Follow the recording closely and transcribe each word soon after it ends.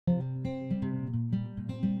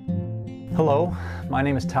Hello, my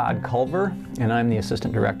name is Todd Culver, and I'm the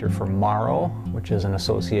Assistant Director for MARO, which is an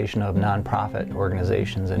association of nonprofit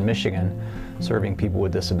organizations in Michigan serving people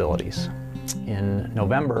with disabilities. In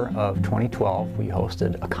November of 2012, we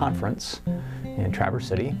hosted a conference in Traverse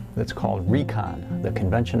City that's called RECON, the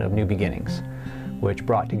Convention of New Beginnings, which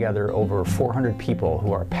brought together over 400 people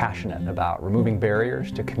who are passionate about removing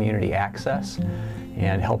barriers to community access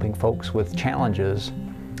and helping folks with challenges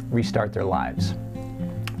restart their lives.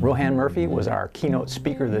 Rohan Murphy was our keynote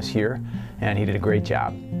speaker this year, and he did a great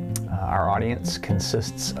job. Our audience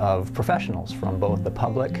consists of professionals from both the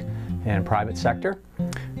public and private sector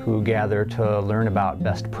who gather to learn about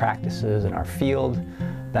best practices in our field,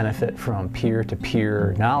 benefit from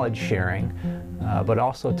peer-to-peer knowledge sharing, but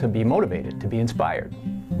also to be motivated, to be inspired.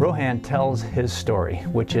 Rohan tells his story,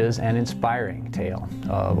 which is an inspiring tale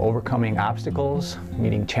of overcoming obstacles,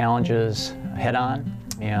 meeting challenges head-on,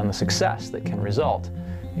 and the success that can result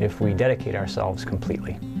if we dedicate ourselves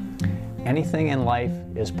completely. Anything in life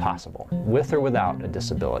is possible, with or without a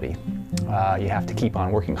disability. You have to keep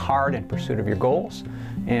on working hard in pursuit of your goals,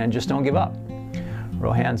 and just don't give up.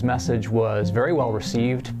 Rohan's message was very well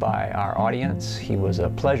received by our audience. He was a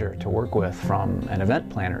pleasure to work with from an event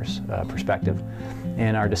planner's perspective,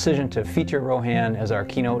 and our decision to feature Rohan as our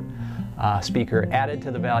keynote speaker added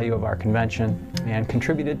to the value of our convention and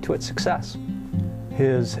contributed to its success.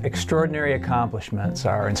 His extraordinary accomplishments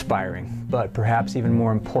are inspiring, but perhaps even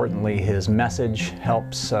more importantly, his message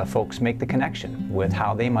helps folks make the connection with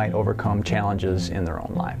how they might overcome challenges in their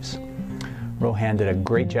own lives. Rohan did a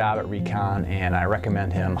great job at RECON, and I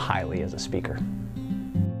recommend him highly as a speaker.